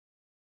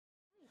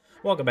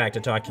Welcome back to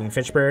Talking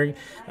Fitchburg.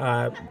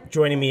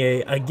 Joining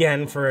me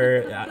again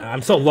for,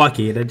 I'm so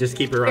lucky to just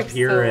keep her up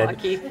here. So and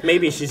lucky.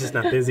 Maybe she's just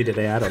not busy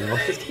today, I don't know.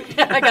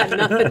 I got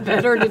nothing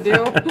better to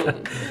do.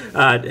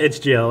 It's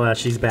Jill.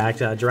 She's back,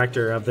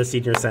 director of the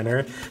Senior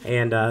Center.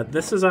 And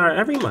this is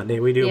every Monday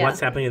we do What's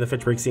Happening in the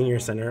Fitchburg Senior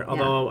Center.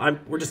 Although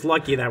we're just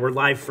lucky that we're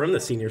live from the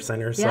Senior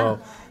Center.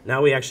 So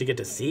now we actually get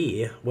to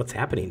see what's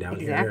happening down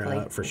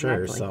here for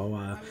sure.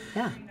 So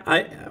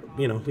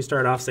we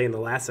started off saying the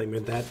last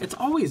segment that it's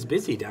always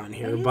busy down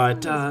here.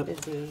 But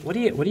what do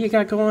you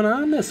got going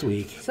on this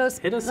week? So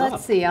hit us up.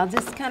 Let's see. I'll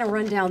just kind of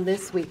run down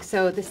this week.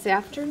 So this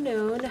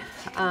afternoon,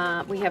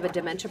 we have a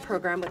dementia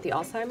program with the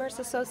Alzheimer's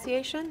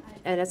Association,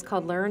 and it's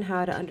called Learn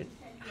How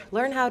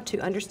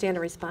to Understand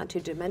and Respond to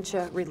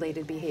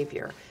Dementia-Related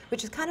Behavior,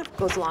 which is kind of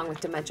goes along with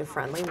Dementia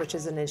Friendly, which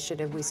is an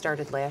initiative we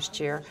started last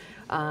year.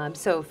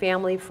 So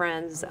family,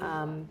 friends,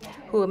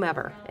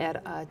 whomever,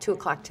 at 2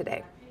 o'clock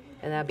today,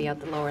 and that'll be at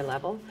the lower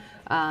level.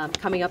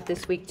 Coming up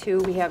this week, too,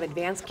 we have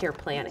advanced care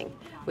planning,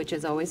 which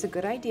is always a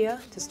good idea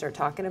to start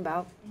talking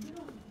about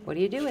what do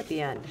you do at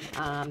the end.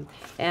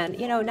 And,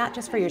 not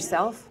just for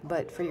yourself,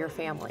 but for your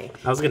family.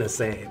 I was going to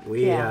say,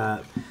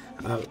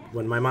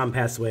 when my mom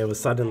passed away, it was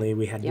suddenly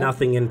we had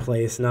nothing in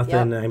place,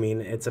 nothing. I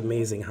mean, it's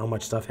amazing how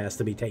much stuff has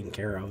to be taken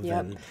care of.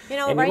 And you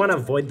want to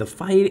avoid the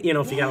fight. If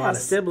you got a lot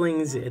of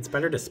siblings, it's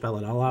better to spell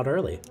it all out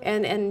early.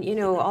 And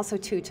also,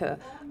 too, to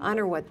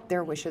honor what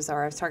their wishes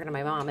are. I was talking to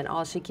my mom, and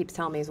all she keeps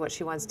telling me is what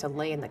she wants to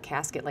lay in the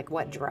casket, like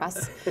what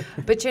dress.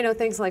 But,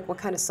 things like what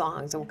kind of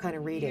songs and what kind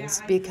of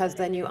readings, because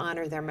then you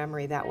honor their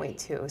memory that way,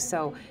 too.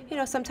 So,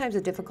 sometimes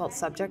a difficult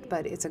subject,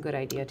 but it's a good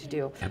idea to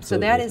do. Absolutely. So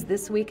that is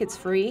this week. It's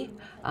free,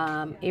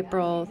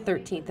 April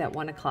 13th at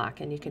 1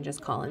 o'clock, and you can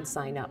just call and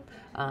sign up.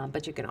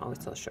 But you can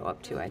also show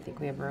up, too. I think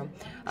we have room.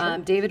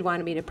 David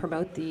wanted me to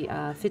promote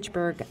the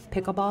Fitchburg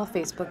Pickleball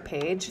Facebook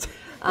page.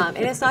 And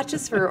it's not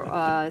just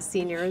for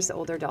seniors,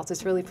 older adults.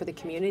 It's really for the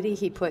community.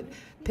 He put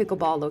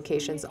pickleball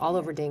locations all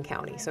over Dane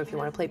County. So if you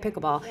want to play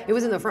pickleball, it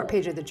was in the front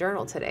page of the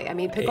Journal today. I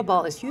mean,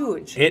 pickleball is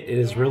huge. It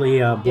is really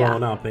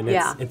blown up, and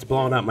it's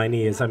blowing up my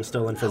knees. I'm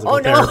still in physical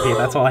therapy.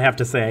 That's all I have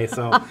to say.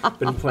 So I've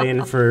been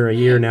playing for a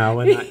year now,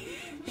 and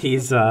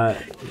he's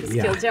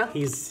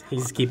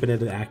keeping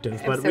it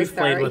active. But we've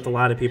played with a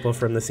lot of people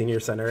from the Senior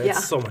Center.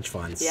 It's so much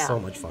fun. So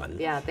much fun.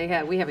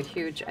 Yeah, we have a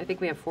huge. I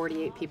think we have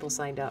 48 people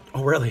signed up.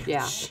 Oh, really?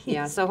 Yeah. Jeez.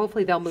 Yeah. So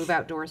hopefully they'll move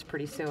outdoors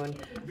pretty soon.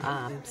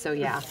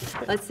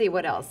 Let's see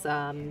what else.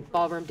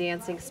 Ballroom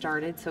dancing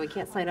started, so we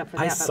can't sign up for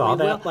that. I saw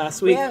that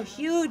last week. We have a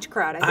huge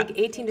crowd. I think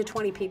 18 to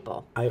 20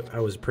 people. I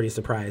was pretty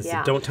surprised.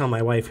 Yeah. Don't tell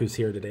my wife who's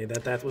here today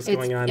that was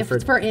going on.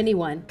 It's for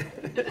anyone.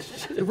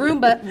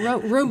 Rumba,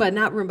 not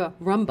Roomba,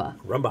 Rumba.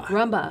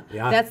 Rumba.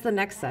 Yeah. That's the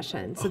next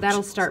session. So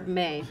that'll start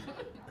May.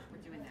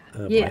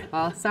 Boy.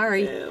 Well,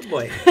 sorry.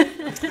 Boy.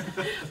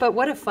 But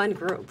what a fun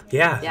group.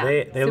 Yeah,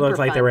 they looked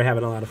like they were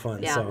having a lot of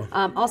fun. Yeah. So.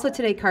 Also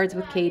today, Cards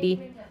with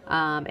Katie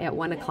at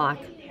 1 o'clock.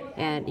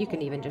 And you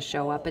can even just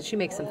show up. But she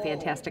makes some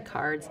fantastic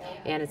cards.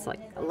 And it's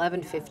like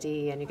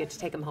 $11.50, and you get to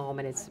take them home.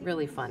 And it's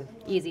really fun.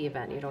 Easy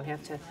event. You don't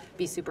have to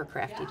be super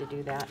crafty to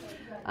do that.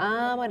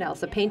 What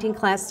else? A painting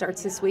class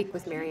starts this week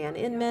with Marianne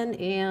Inman.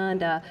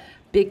 And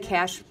big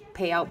cash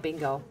payout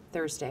bingo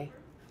Thursday.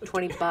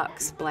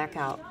 $20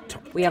 blackout.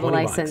 We have a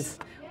license.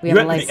 We have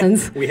a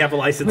license. We have a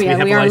license. We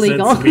are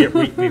legal.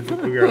 legal.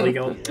 We are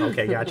legal.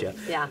 Okay, gotcha.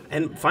 Yeah.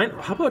 And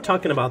how about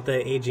talking about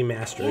the Aging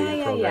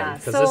Mastery program?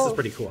 Because this is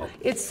pretty cool.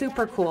 It's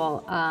super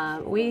cool.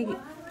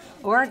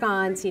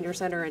 Oregon Senior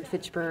Center in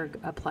Fitchburg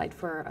applied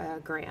for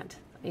a grant,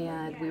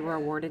 and we were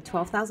awarded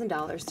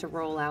 $12,000 to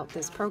roll out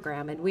this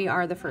program, and we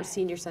are the first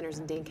senior centers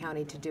in Dane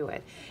County to do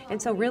it.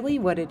 And so really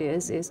what it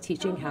is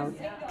teaching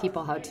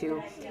people how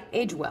to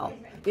age well.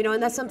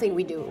 And that's something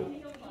we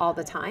do all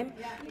the time.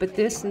 But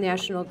this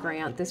national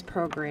grant, this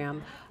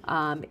program,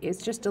 is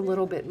just a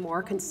little bit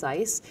more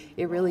concise.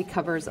 It really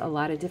covers a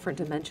lot of different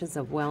dimensions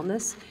of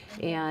wellness.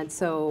 And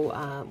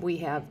so we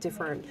have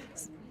different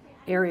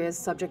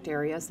subject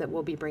areas that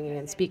we'll be bringing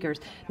in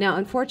speakers. Now,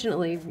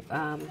 unfortunately,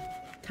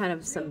 kind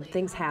of some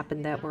things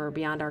happened that were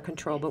beyond our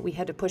control, but we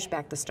had to push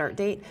back the start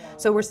date.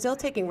 So we're still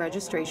taking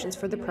registrations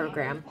for the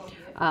program,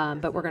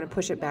 but we're going to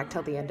push it back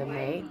till the end of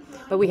May.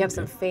 But we have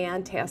some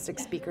fantastic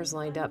speakers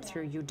lined up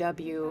through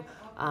UW,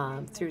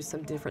 through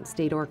some different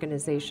state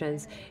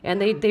organizations,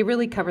 and they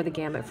really cover the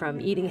gamut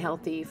from eating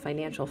healthy,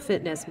 financial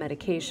fitness,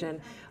 medication,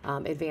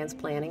 advanced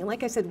planning. And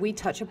like I said, we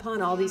touch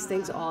upon all these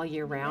things all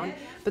year round,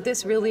 but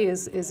this really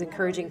is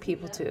encouraging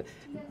people to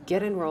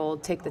get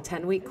enrolled, take the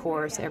 10-week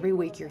course. Every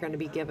week you're going to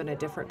be given a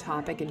different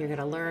topic, and you're going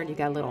to learn. You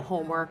got a little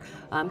homework,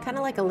 kind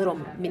of like a little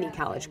mini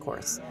college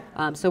course.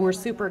 So we're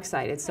super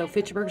excited. So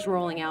Fitchburg's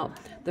rolling out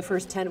the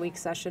first 10-week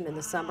session in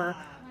the summer.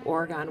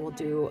 Oregon will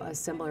do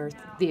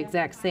the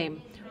exact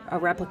same, a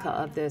replica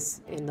of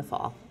this in the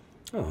fall.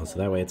 Oh, so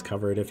that way it's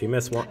covered. If you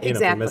miss one,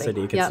 Exactly. if you miss it,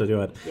 you can still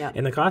do it. Yep.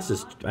 And the cost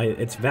is,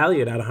 it's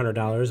valued at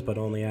 $100, but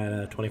only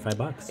at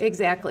 $25.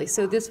 Exactly.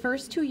 So this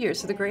first 2 years,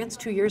 so the grant's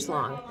 2 years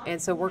long,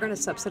 and so we're going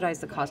to subsidize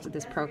the cost of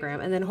this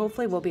program, and then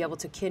hopefully we'll be able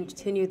to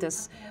continue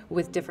this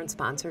with different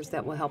sponsors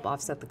that will help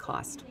offset the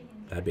cost.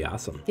 That'd be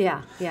awesome.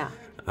 Yeah, yeah.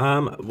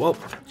 Well,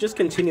 just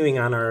continuing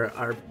on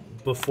our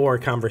before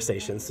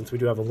conversations, since we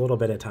do have a little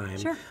bit of time.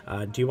 Sure.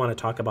 Do you want to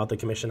talk about the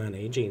Commission on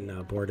Aging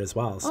board as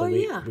well? So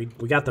yeah.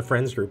 we got the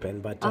Friends group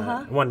in, but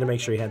I wanted to make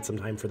sure you had some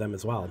time for them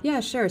as well. Yeah,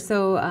 sure.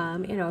 So,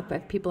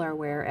 if people are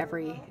aware,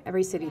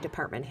 every city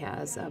department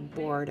has a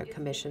board, a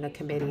commission, a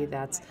committee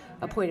that's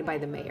appointed by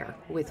the mayor,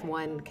 with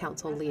one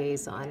council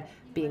liaison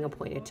being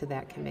appointed to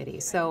that committee.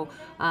 So,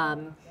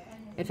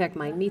 in fact,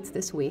 mine meets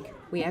this week.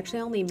 We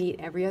actually only meet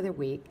every other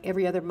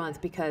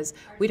month, because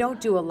we don't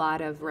do a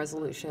lot of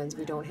resolutions.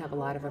 We don't have a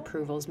lot of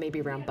approvals,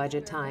 maybe around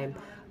budget time,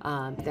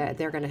 that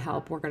they're going to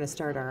help. We're going to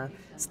start our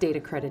state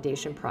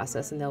accreditation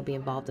process, and they'll be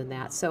involved in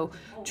that. So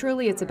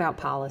truly it's about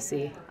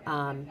policy.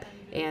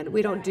 And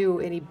we don't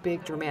do any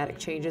big dramatic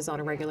changes on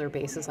a regular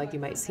basis like you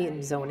might see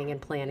in zoning and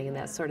planning and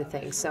that sort of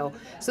thing. So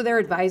they're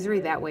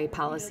advisory that way,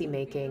 policy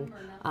making,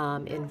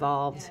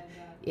 involved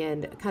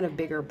in kind of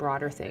bigger,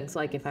 broader things,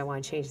 like if I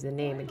want to change the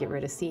name and get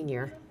rid of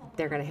senior,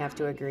 they're going to have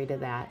to agree to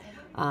that.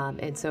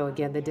 And so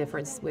again, the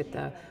difference with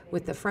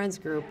the Friends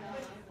group,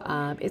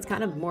 it's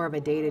kind of more of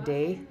a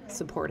day-to-day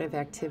supportive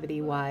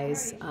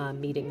activity-wise,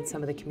 meeting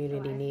some of the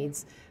community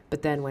needs.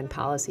 But then when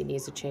policy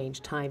needs to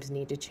change, times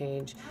need to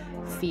change,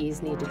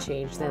 fees need to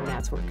change, then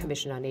that's where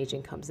Commission on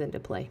Aging comes into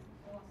play.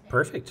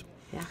 Perfect.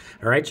 Yeah.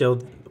 All right,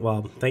 Jill.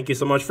 Well, thank you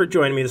so much for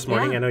joining me this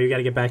morning. Yeah. I know you got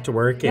to get back to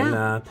work,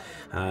 and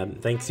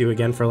thanks you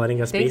again for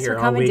letting us be here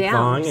all coming week down.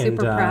 long.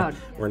 Super proud.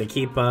 We're going to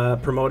keep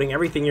promoting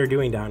everything you're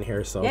doing down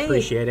here, so Yay.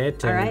 appreciate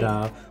it. All and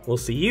right. We'll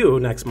see you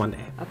next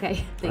Monday.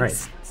 Okay, thanks. All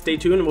right, stay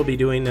tuned. We'll be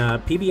doing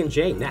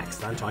PB&J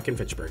next on Talkin'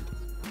 Fitchburg.